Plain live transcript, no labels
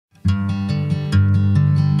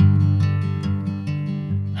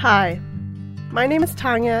Hi, my name is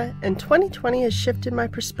Tanya, and 2020 has shifted my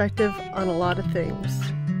perspective on a lot of things.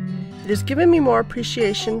 It has given me more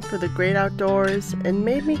appreciation for the great outdoors and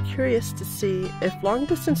made me curious to see if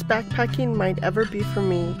long-distance backpacking might ever be for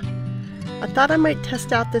me. I thought I might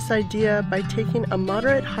test out this idea by taking a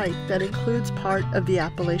moderate hike that includes part of the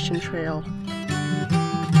Appalachian Trail.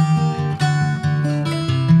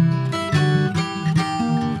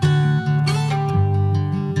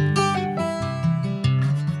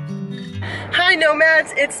 Hi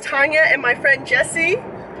Nomads, it's Tanya and my friend Jessie,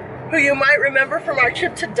 who you might remember from our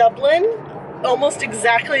trip to Dublin almost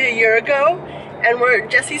exactly a year ago. And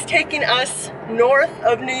Jessie's taking us north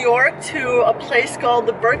of New York to a place called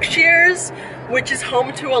the Berkshires, which is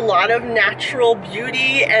home to a lot of natural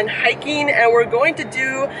beauty and hiking. And we're going to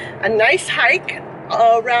do a nice hike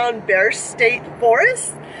around Bear State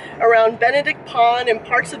Forest, around Benedict Pond and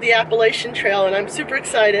parts of the Appalachian Trail, and I'm super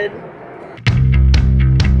excited.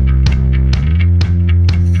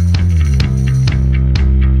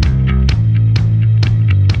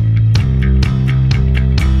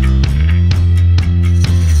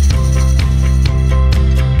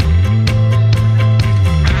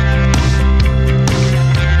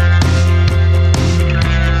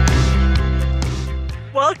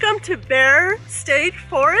 Welcome to Bear State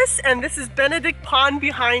Forest, and this is Benedict Pond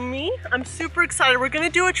behind me. I'm super excited. We're going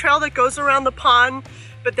to do a trail that goes around the pond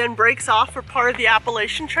but then breaks off for part of the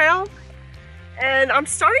Appalachian Trail. And I'm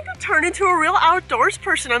starting to turn into a real outdoors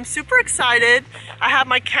person. I'm super excited. I have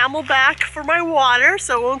my Camelback for my water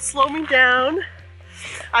so it won't slow me down.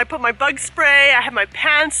 I put my bug spray. I have my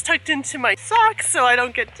pants tucked into my socks so I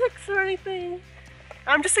don't get ticks or anything.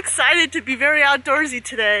 I'm just excited to be very outdoorsy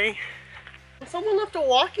today. Someone left a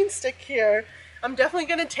walking stick here. I'm definitely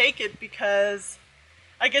gonna take it because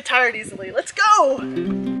I get tired easily. Let's go!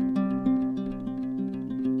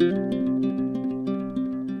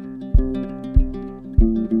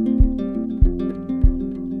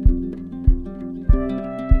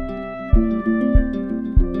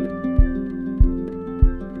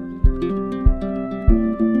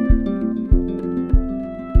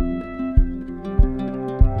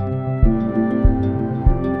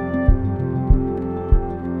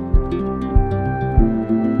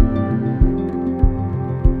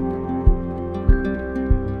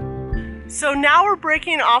 So now we're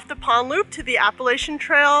breaking off the pond loop to the Appalachian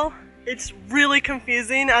Trail. It's really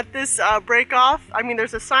confusing at this break off. I mean,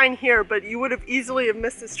 there's a sign here, but you would have easily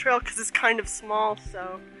missed this trail because it's kind of small.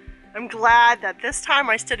 So I'm glad that this time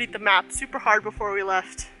I studied the map super hard before we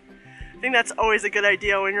left. I think that's always a good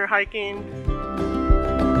idea when you're hiking.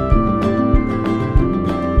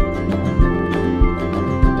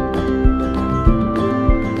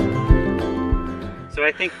 So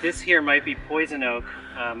I think this here might be poison oak.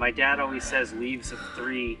 My dad always says leaves of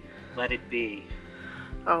 3, let it be.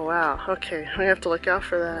 Oh wow, okay, we have to look out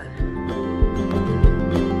for that.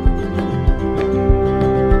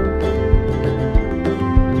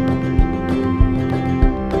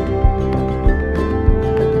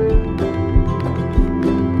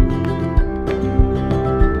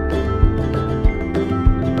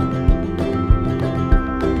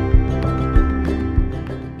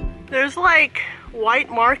 There's like white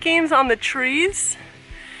markings on the trees,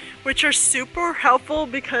 which are super helpful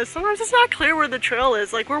because sometimes it's not clear where the trail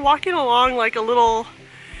is. Like, we're walking along like a little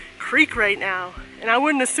creek right now, and I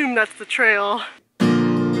wouldn't assume that's the trail.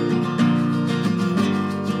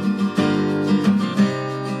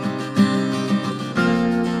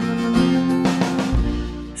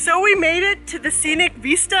 So we made it to the scenic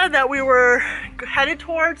vista that we were headed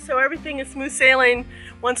towards, so everything is smooth sailing.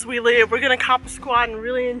 Once we leave, we're gonna cop a squat and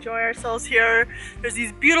really enjoy ourselves here. There's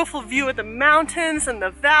these beautiful view of the mountains and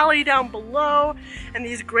the valley down below and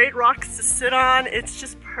these great rocks to sit on. It's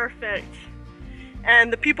just perfect.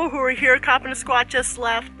 And the people who were here copping a squat just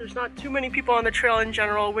left. There's not too many people on the trail in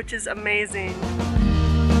general, which is amazing.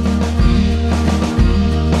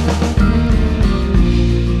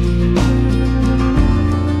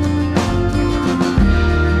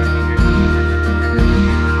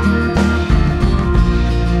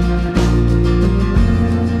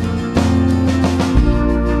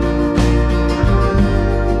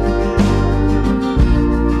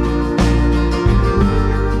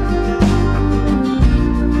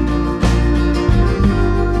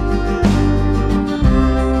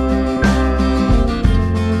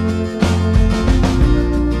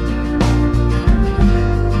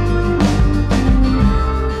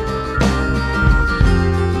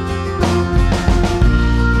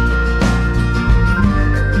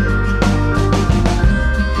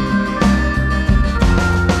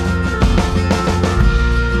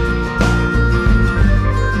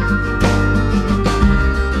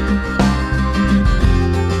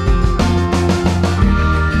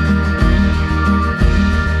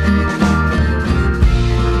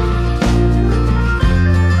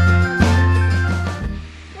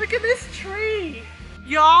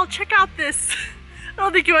 y'all. Check out this. I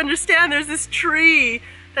don't think you understand. There's this tree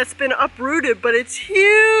that's been uprooted, but it's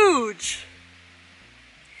huge.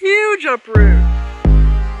 Huge uproot.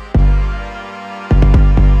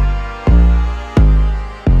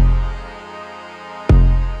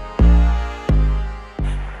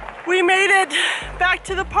 We made it back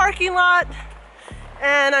to the parking lot,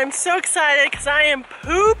 and I'm so excited because I am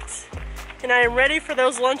pooped and I am ready for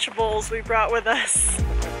those Lunchables we brought with us.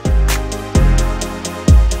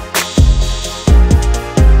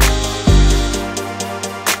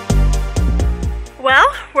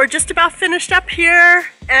 Well, we're just about finished up here,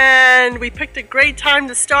 and we picked a great time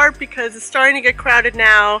to start because it's starting to get crowded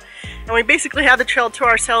now, and we basically had the trail to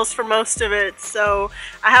ourselves for most of it. So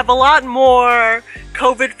I have a lot more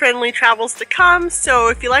COVID-friendly travels to come, so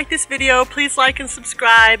if you like this video, please like and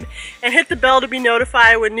subscribe and hit the bell to be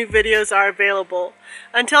notified when new videos are available.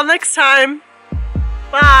 Until next time,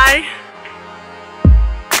 bye!